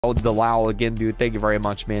Delau again, dude. Thank you very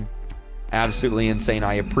much, man. Absolutely insane.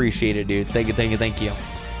 I appreciate it, dude. Thank you, thank you, thank you.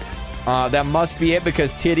 That must be it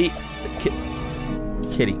because Kitty.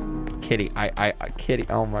 Kitty.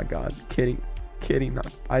 Oh my God, Kitty. No,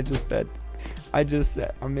 I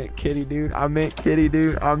meant Kitty, dude. I meant Kitty,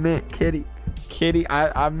 dude. I meant Kitty.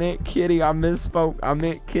 I meant Kitty. I misspoke. I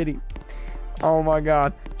meant Kitty. Oh my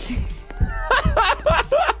God.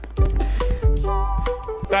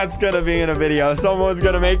 That's gonna be in a video. Someone's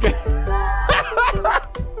gonna make it.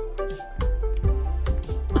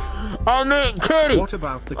 I meant Kitty. What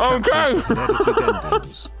about the chapters and edited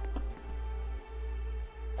endings?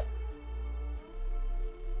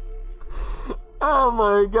 Oh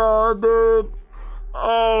my God, dude.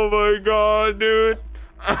 Oh my God, dude.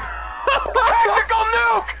 Tactical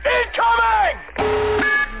nuke incoming!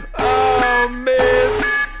 Oh man.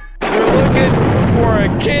 We're looking for a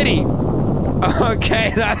kitty.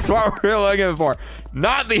 Okay, that's what we're looking for.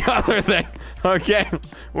 Not the other thing. Okay.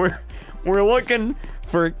 We're looking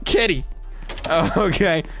for kitty.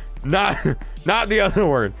 Okay. Not the other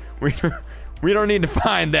word. We don't need to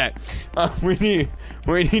find that. We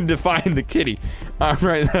need to find the kitty. All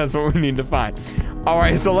right, that's what we need to find. All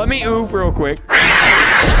right, so let me oof real quick,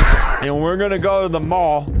 and we're gonna go to the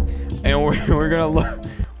mall, and we're gonna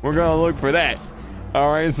look for that.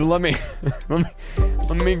 All right, so let me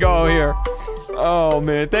go here. Oh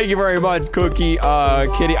man, thank you very much, Cookie,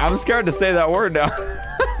 Kitty. I'm scared to say that word now.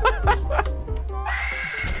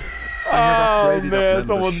 Oh man,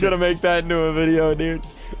 someone's gonna make that into a video, dude.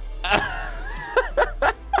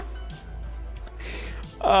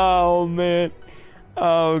 Oh man.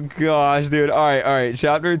 Oh gosh, dude. All right,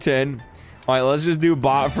 chapter 10. All right, let's just do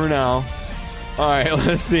bot for now. All right,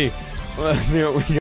 let's see what we got.